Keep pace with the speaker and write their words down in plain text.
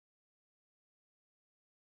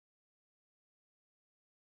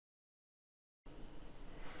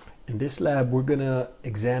In this lab, we're going to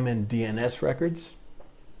examine DNS records.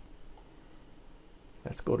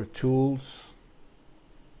 Let's go to Tools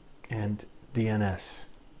and DNS.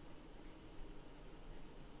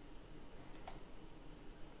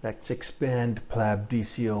 Let's expand PLAB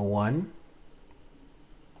DC01,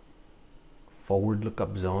 forward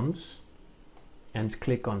lookup zones, and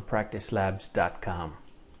click on practicelabs.com.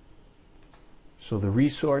 So the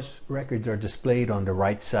resource records are displayed on the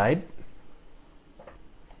right side.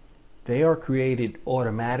 They are created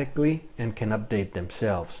automatically and can update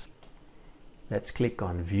themselves. Let's click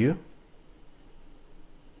on View,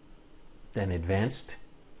 then Advanced.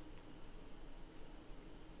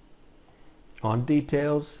 On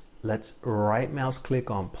Details, let's right mouse click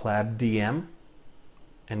on PLAB DM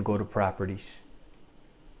and go to Properties.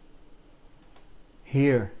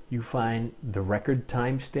 Here you find the record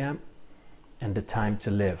timestamp and the time to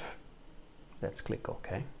live. Let's click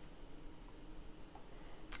OK.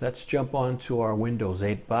 Let's jump on to our Windows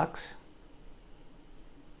 8 box.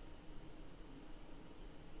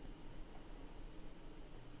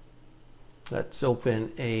 Let's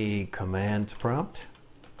open a command prompt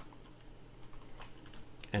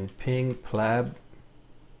and ping PLAB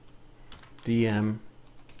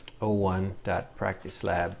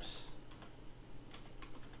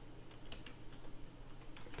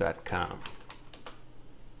dm01.practicelabs.com.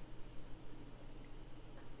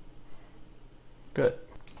 Good.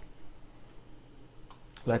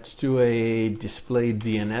 Let's do a display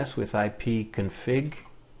DNS with IP config.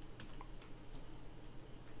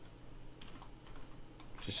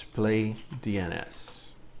 Display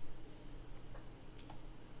DNS.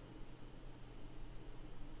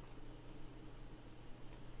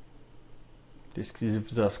 This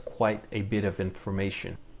gives us quite a bit of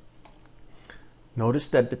information. Notice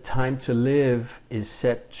that the time to live is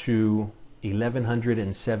set to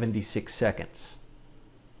 1176 seconds.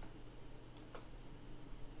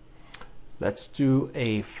 Let's do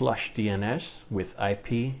a flush DNS with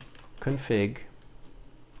IP config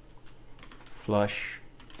flush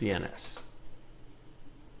DNS.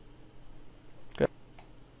 Okay.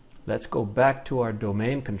 Let's go back to our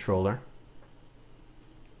domain controller,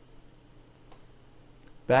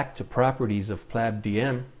 back to properties of PLAB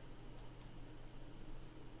DM,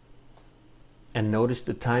 and notice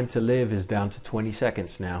the time to live is down to 20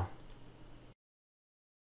 seconds now.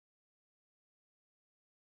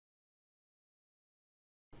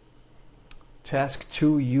 Task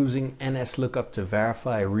 2, using nslookup to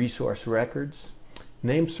verify resource records.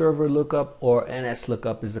 Name server lookup or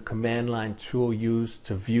nslookup is a command line tool used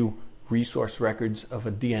to view resource records of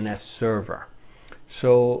a DNS server.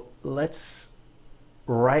 So let's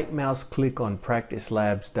right mouse click on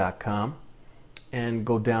practicelabs.com and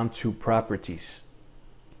go down to Properties.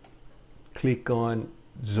 Click on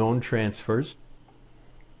Zone Transfers.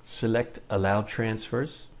 Select Allow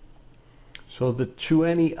Transfers. So the to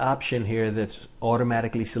any option here that's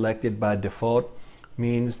automatically selected by default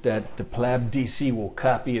means that the PLAB DC will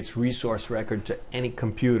copy its resource record to any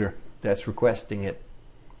computer that's requesting it.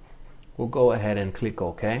 We'll go ahead and click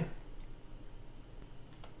OK.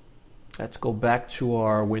 Let's go back to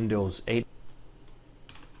our Windows 8.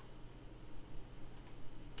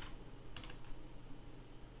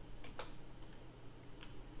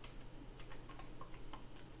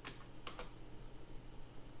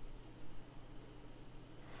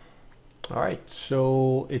 All right,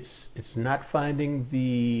 so it's not finding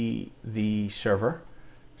the server,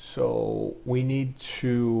 so we need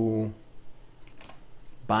to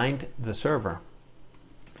bind the server.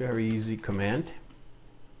 Very easy command.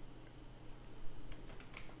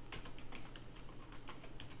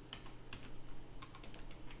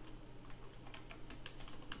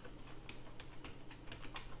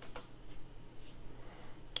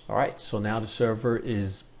 All right, so now the server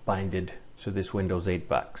is binded to this Windows 8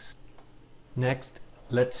 box. Next,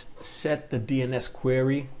 let's set the DNS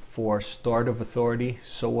query for start of authority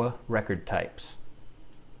SOA record types.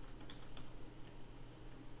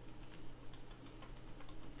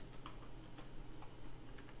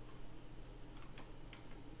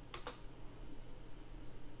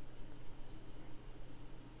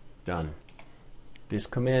 Done. This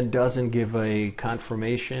command doesn't give a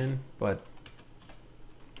confirmation, but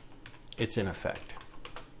it's in effect.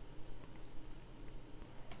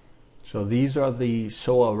 So these are the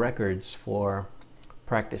SOA records for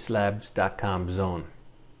practicelabs.com zone.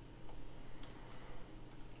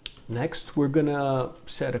 Next, we're going to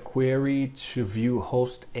set a query to view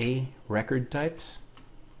host A record types.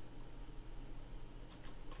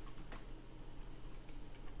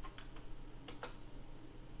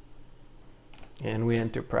 And we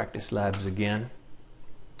enter Practice Labs again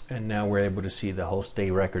And now we're able to see the host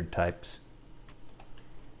A record types.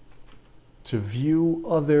 To view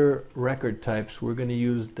other record types, we're going to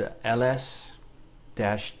use the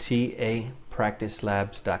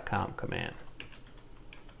ls-ta-practicelabs.com command.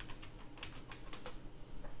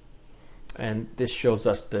 And this shows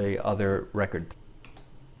us the other record.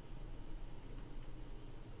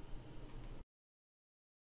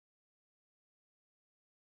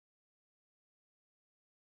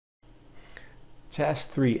 Task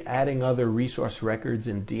 3, adding other resource records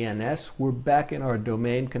in DNS. We're back in our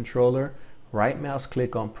domain controller. Right mouse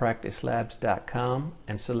click on practicelabs.com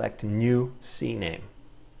and select new CNAME.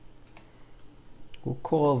 We'll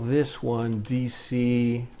call this one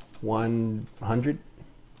DC 100.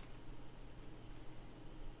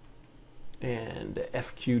 And the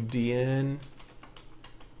FQDN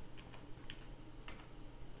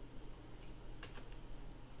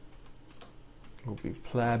will be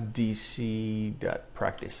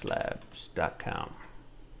plabdc.practicelabs.com.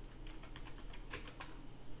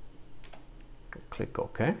 Click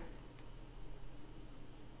OK.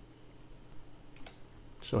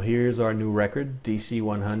 So here's our new record, DC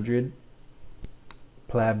 100,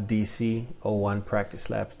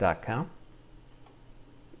 plabdc01practicelabs.com.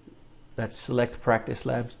 Let's select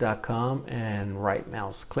practicelabs.com and right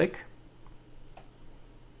mouse click.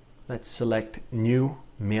 Let's select new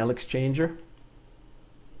mail exchanger.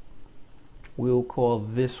 We'll call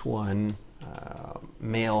this one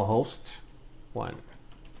mail host 1.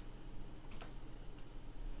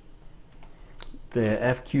 The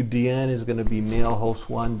FQDN is going to be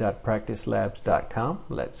mailhost1.practicelabs.com.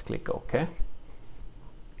 Let's click OK.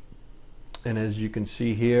 And as you can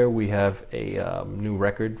see here, we have a new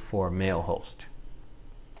record for mail host.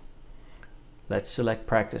 Let's select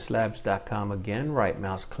practicelabs.com again, right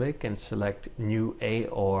mouse click and select new A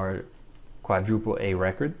or quadruple A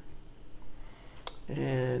record.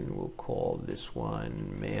 And we'll call this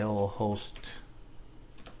one mail host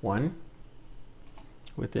 1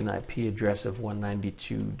 with an IP address of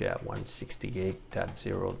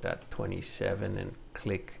 192.168.0.27 and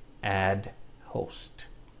click add host.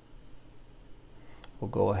 We'll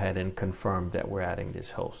go ahead and confirm that we're adding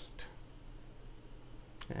this host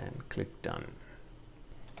and click done.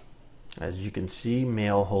 As you can see,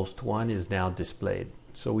 mail host 1 is now displayed.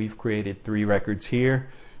 So we've created 3 records here: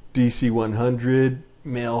 DC 100,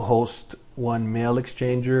 mail host 1 mail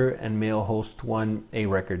exchanger, and mail host 1 A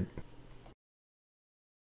record.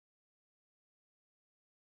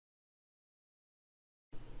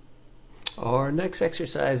 Our next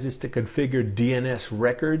exercise is to configure DNS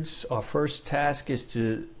records. Our first task is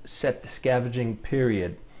to set the scavenging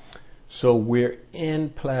period. So we're in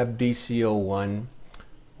plabdc01,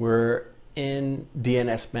 we're in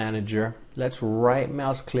DNS Manager. Let's right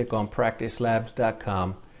mouse click on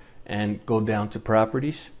practicelabs.com and go down to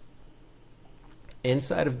Properties.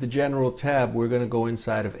 Inside of the General tab, we're going to go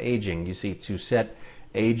inside of Aging. You see, to set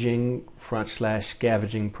Aging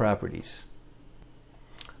 /Scavenging properties.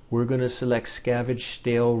 We're going to select Scavenge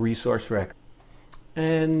Stale Resource Record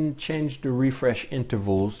and change the refresh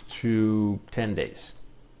intervals to 10 days.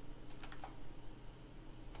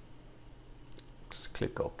 Just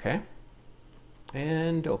click OK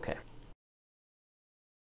and OK.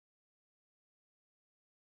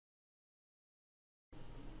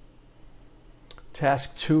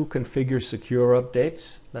 Task 2, configure secure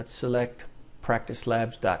updates. Let's select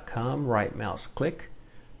practicelabs.com, right mouse click.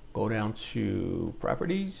 Go down to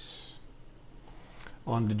Properties.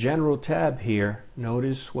 On the General tab here,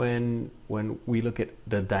 notice when we look at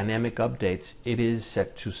the dynamic updates, it is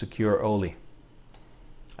set to secure only.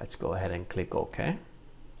 Let's go ahead and click OK.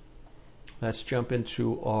 Let's jump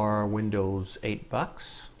into our Windows 8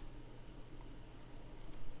 box.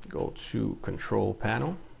 Go to Control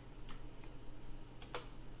Panel.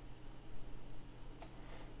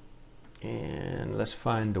 And let's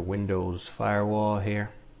find the Windows firewall here.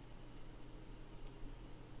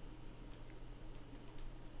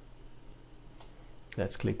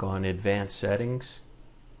 Let's click on Advanced Settings.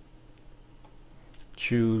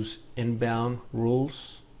 Choose Inbound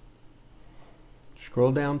Rules.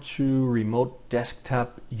 Scroll down to Remote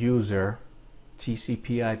Desktop User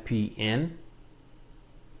TCP/IP in.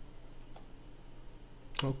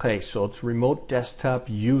 Okay, so it's Remote Desktop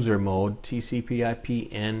User Mode TCP/IP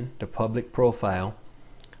in the public profile.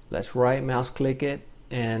 Let's right mouse click it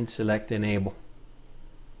and select Enable.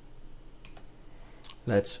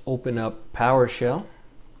 Let's open up PowerShell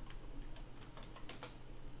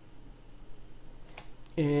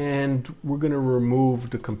and we're going to remove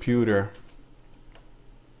the computer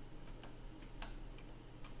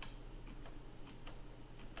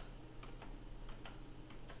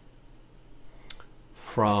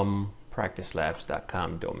from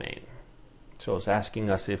practicelabs.com domain. So it's asking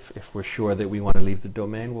us if we're sure that we want to leave the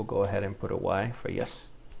domain. We'll go ahead and put a Y for yes.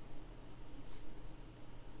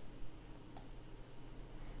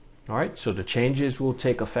 Alright, so the changes will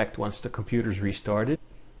take effect once the computer's restarted.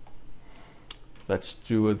 Let's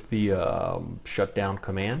do the shutdown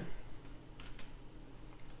command.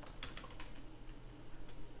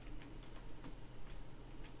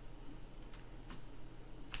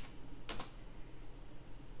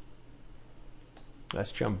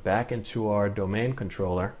 Let's jump back into our domain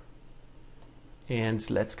controller and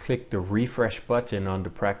let's click the refresh button on the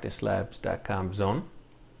practicelabs.com zone.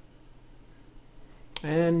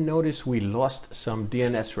 And notice we lost some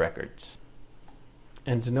DNS records.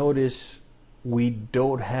 And notice we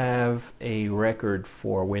don't have a record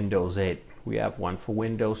for Windows 8. We have one for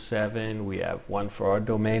Windows 7, we have one for our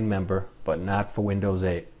domain member, but not for Windows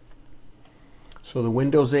 8. So the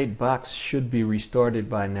Windows 8 box should be restarted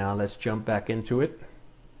by now. Let's jump back into it.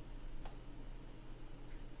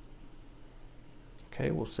 Okay,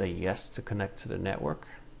 we'll say yes to connect to the network.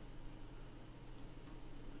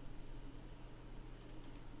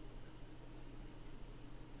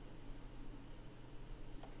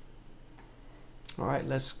 Alright,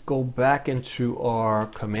 let's go back into our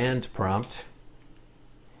command prompt.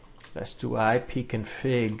 Let's do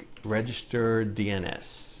ipconfig register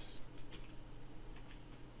DNS.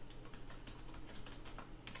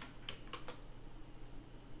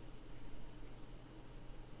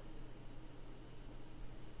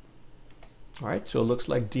 Alright, so it looks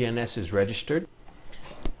like DNS is registered.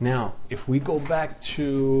 Now, if we go back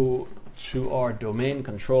to our domain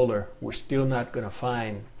controller, we're still not going to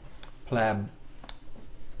find PLAB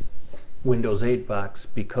Windows 8 box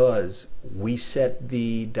because we set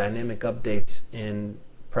the dynamic updates in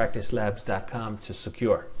practicelabs.com to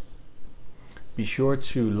secure. Be sure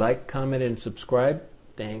to like, comment, and subscribe.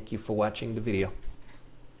 Thank you for watching the video.